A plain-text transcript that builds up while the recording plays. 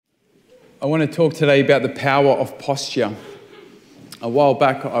I want to talk today about the power of posture. A while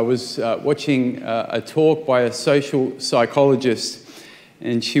back, I was watching a talk by a social psychologist,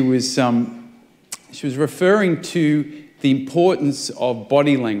 and she was referring to the importance of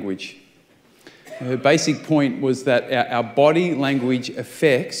body language. Her basic point was that our body language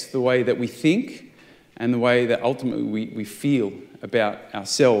affects the way that we think and the way that ultimately we feel about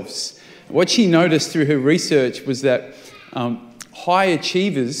ourselves. What she noticed through her research was that high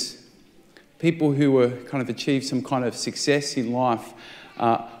achievers, people who were kind of achieved some kind of success in life,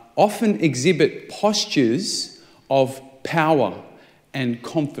 often exhibit postures of power and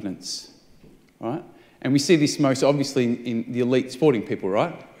confidence, right? And we see this most obviously in the elite sporting people,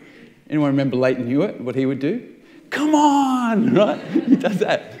 right? Anyone remember Leighton Hewitt, what he would do? Come on, right? He does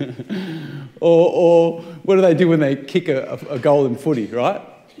that. or what do they do when they kick a goal in footy, right?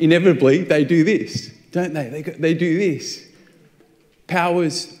 Inevitably, they do this, don't they? They do this.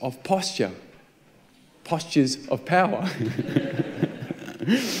 Powers of posture. Postures of power.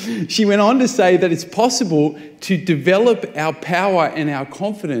 She went on to say that it's possible to develop our power and our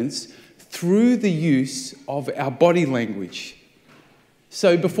confidence through the use of our body language.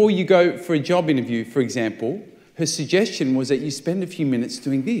 So before you go for a job interview, for example, her suggestion was that you spend a few minutes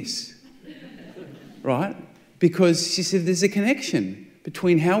doing this, right? Because she said there's a connection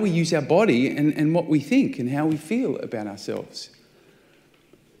between how we use our body and what we think and how we feel about ourselves.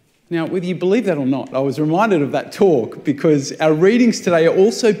 Now, whether you believe that or not, I was reminded of that talk because our readings today are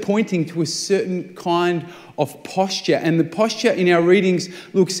also pointing to a certain kind of posture. And the posture in our readings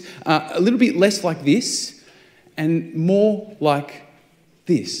looks a little bit less like this and more like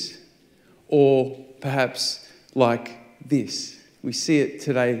this, or perhaps like this. We see it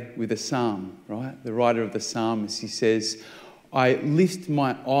today with a psalm, right? The writer of the psalm, as he says, I lift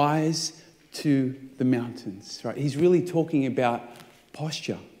my eyes to the mountains, right? He's really talking about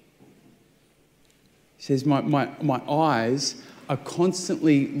posture. He says, my eyes are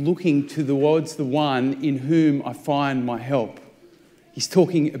constantly looking towards the one in whom I find my help. He's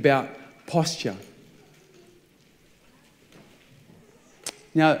talking about posture.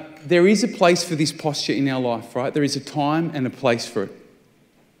 Now, there is a place for this posture in our life, right? There is a time and a place for it.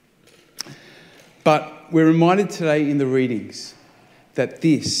 But we're reminded today in the readings that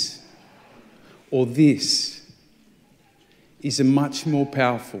this is a much more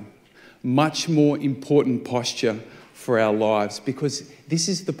powerful, much more important posture for our lives, because this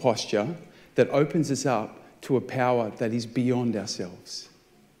is the posture that opens us up to a power that is beyond ourselves.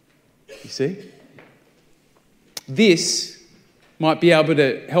 You see? This might be able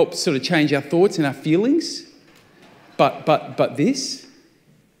to help sort of change our thoughts and our feelings, but this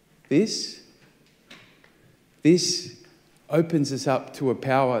opens us up to a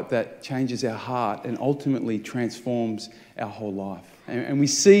power that changes our heart and ultimately transforms our whole life. And we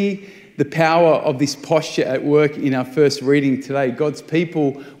see the power of this posture at work in our first reading today. God's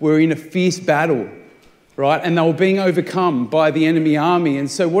people were in a fierce battle, right? And they were being overcome by the enemy army.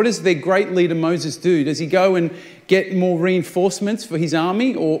 And so what does their great leader Moses do? Does he go and get more reinforcements for his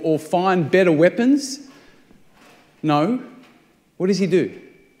army or find better weapons? No. What does he do?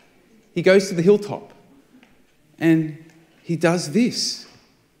 He goes to the hilltop and he does this.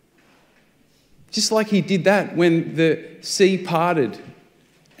 Just like he did that when the sea parted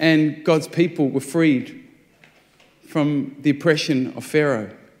and God's people were freed from the oppression of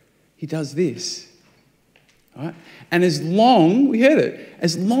Pharaoh. He does this. Right? And as long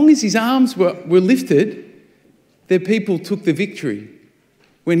as his arms were lifted, their people took the victory.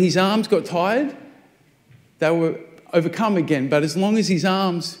 When his arms got tired, they were overcome again. But as long as his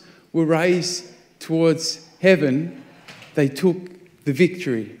arms were raised towards heaven, they took the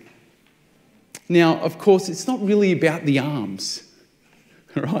victory. Now, of course, it's not really about the arms,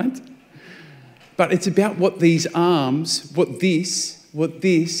 right? But it's about what these arms, what this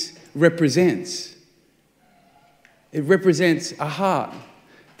represents. It represents a heart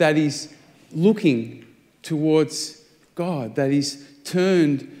that is looking towards God, that is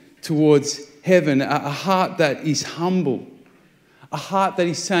turned towards heaven, a heart that is humble, a heart that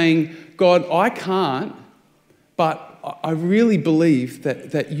is saying, God, I can't, but I really believe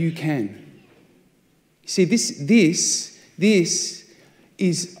that you can. See, this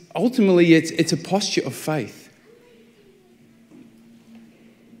is ultimately, it's a posture of faith.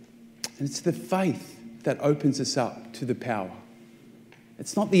 And it's the faith that opens us up to the power.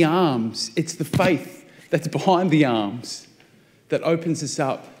 It's not the arms, it's the faith that's behind the arms that opens us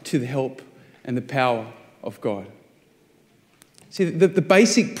up to the help and the power of God. See, the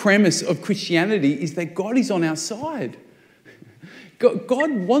basic premise of Christianity is that God is on our side.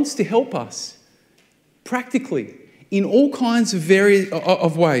 God wants to help us practically in all kinds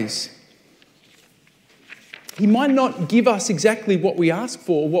of ways. He might not give us exactly what we ask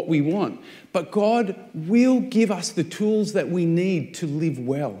for or what we want, but God will give us the tools that we need to live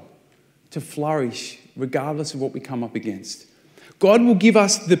well, to flourish, regardless of what we come up against. God will give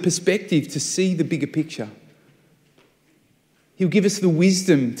us the perspective to see the bigger picture. He'll give us the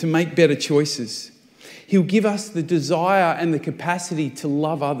wisdom to make better choices. He'll give us the desire and the capacity to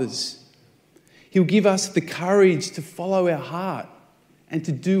love others. He'll give us the courage to follow our heart and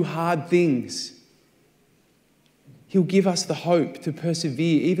to do hard things. He'll give us the hope to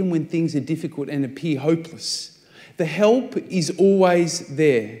persevere even when things are difficult and appear hopeless. The help is always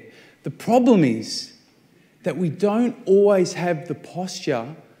there. The problem is that we don't always have the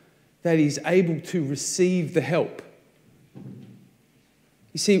posture that is able to receive the help.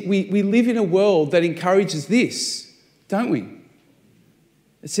 You see, we live in a world that encourages this, don't we?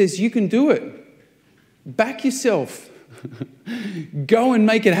 It says you can do it. Back yourself. Go and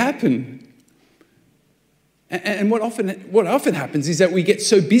make it happen. And what often happens is that we get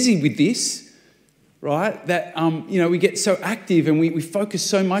so busy with this, right, that we get so active and we focus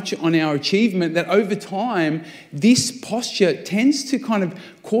so much on our achievement that over time, this posture tends to kind of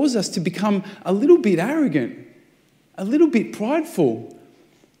cause us to become a little bit arrogant, a little bit prideful.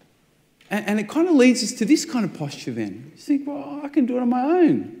 And it kind of leads us to this kind of posture then. You think, well, I can do it on my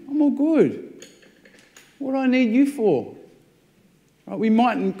own. I'm all good. What do I need you for? Right? We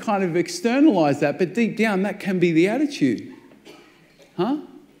mightn't kind of externalize that, but deep down that can be the attitude. Huh?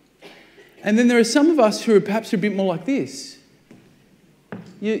 And then there are some of us who are perhaps a bit more like this.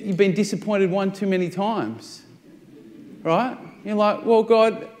 You've been disappointed one too many times. Right? You're like, well,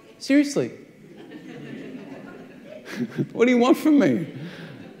 God, seriously? What do you want from me?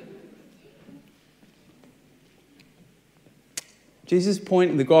 Jesus' point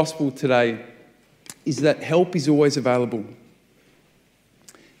in the gospel today is that help is always available.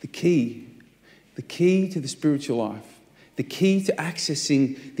 The key to the spiritual life, the key to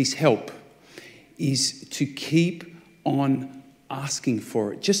accessing this help is to keep on asking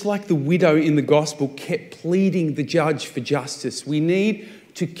for it. Just like the widow in the gospel kept pleading the judge for justice, we need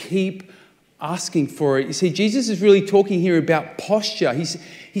to keep asking for it. You see, Jesus is really talking here about posture. He's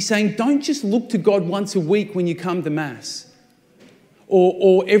saying, don't just look to God once a week when you come to Mass.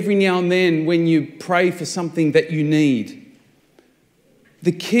 Or every now and then when you pray for something that you need.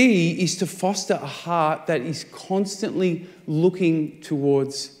 The key is to foster a heart that is constantly looking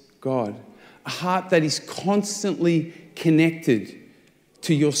towards God. A heart that is constantly connected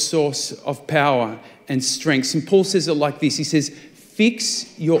to your source of power and strength. St. Paul says it like this. He says,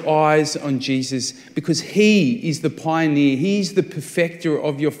 fix your eyes on Jesus because he is the pioneer. He's the perfecter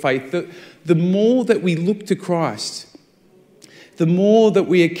of your faith. The more that we look to Christ, the more that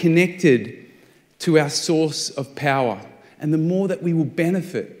we are connected to our source of power and the more that we will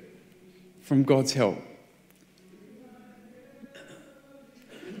benefit from God's help.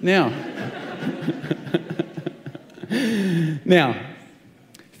 Now,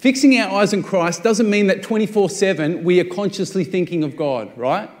 fixing our eyes on Christ doesn't mean that 24/7 we are consciously thinking of God,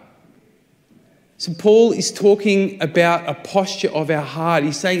 right? So Paul is talking about a posture of our heart.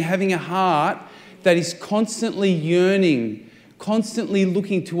 He's saying having a heart that is constantly yearning, constantly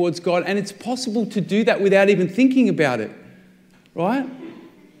looking towards God. And it's possible to do that without even thinking about it, right?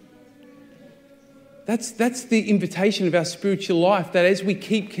 That's the invitation of our spiritual life, that as we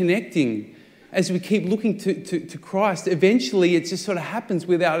keep connecting, as we keep looking to Christ, eventually it just sort of happens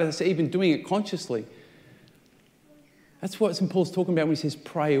without us even doing it consciously. That's what St. Paul's talking about when he says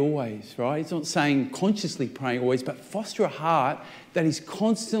pray always, right? He's not saying consciously pray always, but foster a heart that is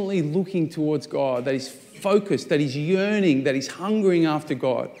constantly looking towards God, that is focused, that is yearning, that is hungering after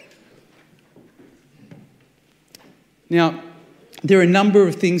God. Now, there are a number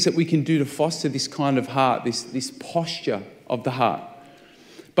of things that we can do to foster this kind of heart, this posture of the heart.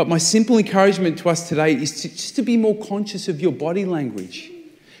 But my simple encouragement to us today is just to be more conscious of your body language,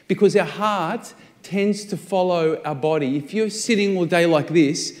 because our heart tends to follow our body. If you're sitting all day like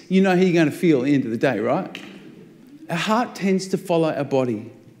this, you know how you're going to feel at the end of the day, right? Our heart tends to follow our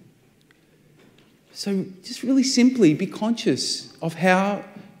body. So just really simply be conscious of how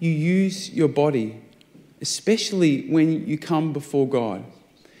you use your body, especially when you come before God.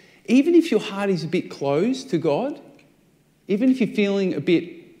 Even if your heart is a bit closed to God, even if you're feeling a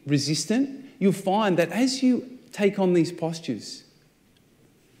bit resistant, you'll find that as you take on these postures,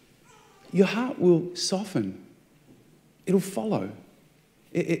 your heart will soften. It'll follow.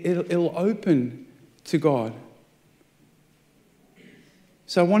 It'll open to God.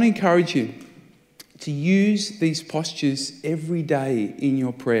 So I want to encourage you to use these postures every day in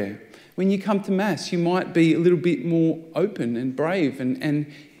your prayer. When you come to Mass, you might be a little bit more open and brave and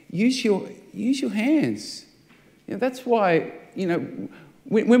use your hands. That's why,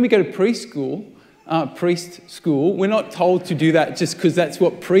 when we go to priest school, we're not told to do that just because that's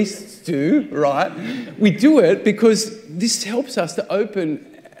what priests do, right? We do it because this helps us to open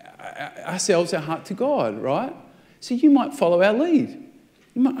ourselves, our heart to God, right? So you might follow our lead.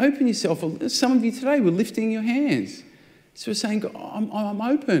 You might open yourself. Some of you today were lifting your hands. So we're saying, I'm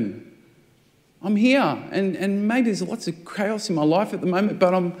open. I'm here. And maybe there's lots of chaos in my life at the moment,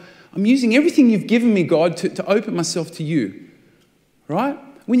 but I'm using everything you've given me, God, to open myself to you, right?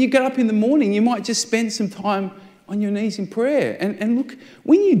 When you get up in the morning, you might just spend some time on your knees in prayer. And look,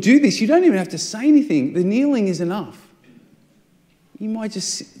 when you do this, you don't even have to say anything. The kneeling is enough. You might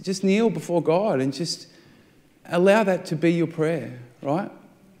just kneel before God and just allow that to be your prayer, right?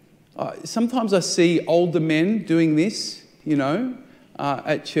 Sometimes I see older men doing this,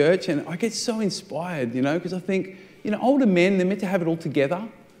 at church, and I get so inspired, because I think, older men, they're meant to have it all together.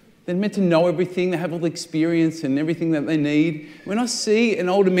 They're meant to know everything. They have all the experience and everything that they need. When I see an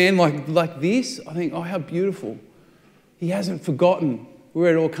older man like this, I think, oh, how beautiful. He hasn't forgotten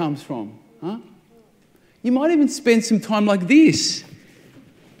where it all comes from. Huh? You might even spend some time like this,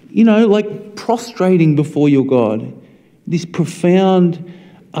 like prostrating before your God. This profound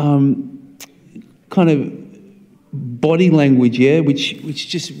kind of body language, which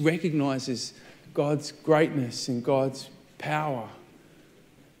just recognises God's greatness and God's power,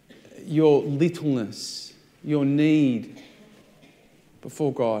 your littleness, your need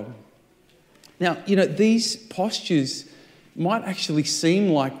before God. Now, these postures might actually seem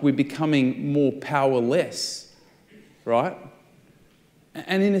like we're becoming more powerless, right?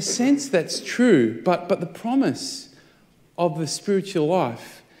 And in a sense, that's true. But the promise of the spiritual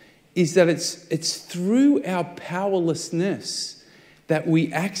life is that it's through our powerlessness that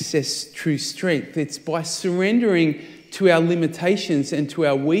we access true strength. It's by surrendering to our limitations and to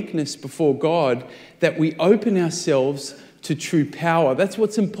our weakness before God that we open ourselves to true power. That's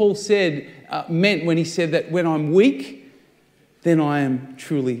what St. Paul meant when he said that when I'm weak, then I am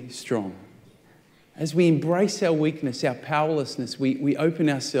truly strong. As we embrace our weakness, our powerlessness, we open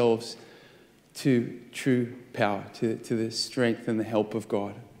ourselves to true power, to the strength and the help of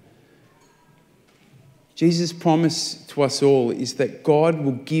God. Jesus' promise to us all is that God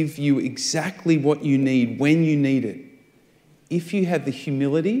will give you exactly what you need when you need it, if you have the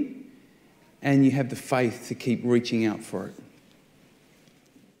humility and you have the faith to keep reaching out for it.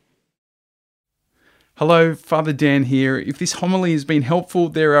 Hello, Father Dan here. If this homily has been helpful,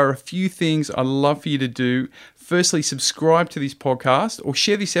 there are a few things I'd love for you to do. Firstly, subscribe to this podcast or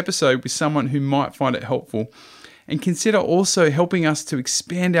share this episode with someone who might find it helpful. And consider also helping us to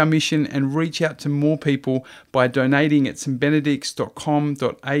expand our mission and reach out to more people by donating at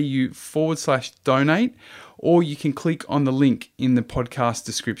stbenedicts.com.au/donate, or you can click on the link in the podcast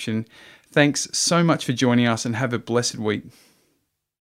description. Thanks so much for joining us and have a blessed week.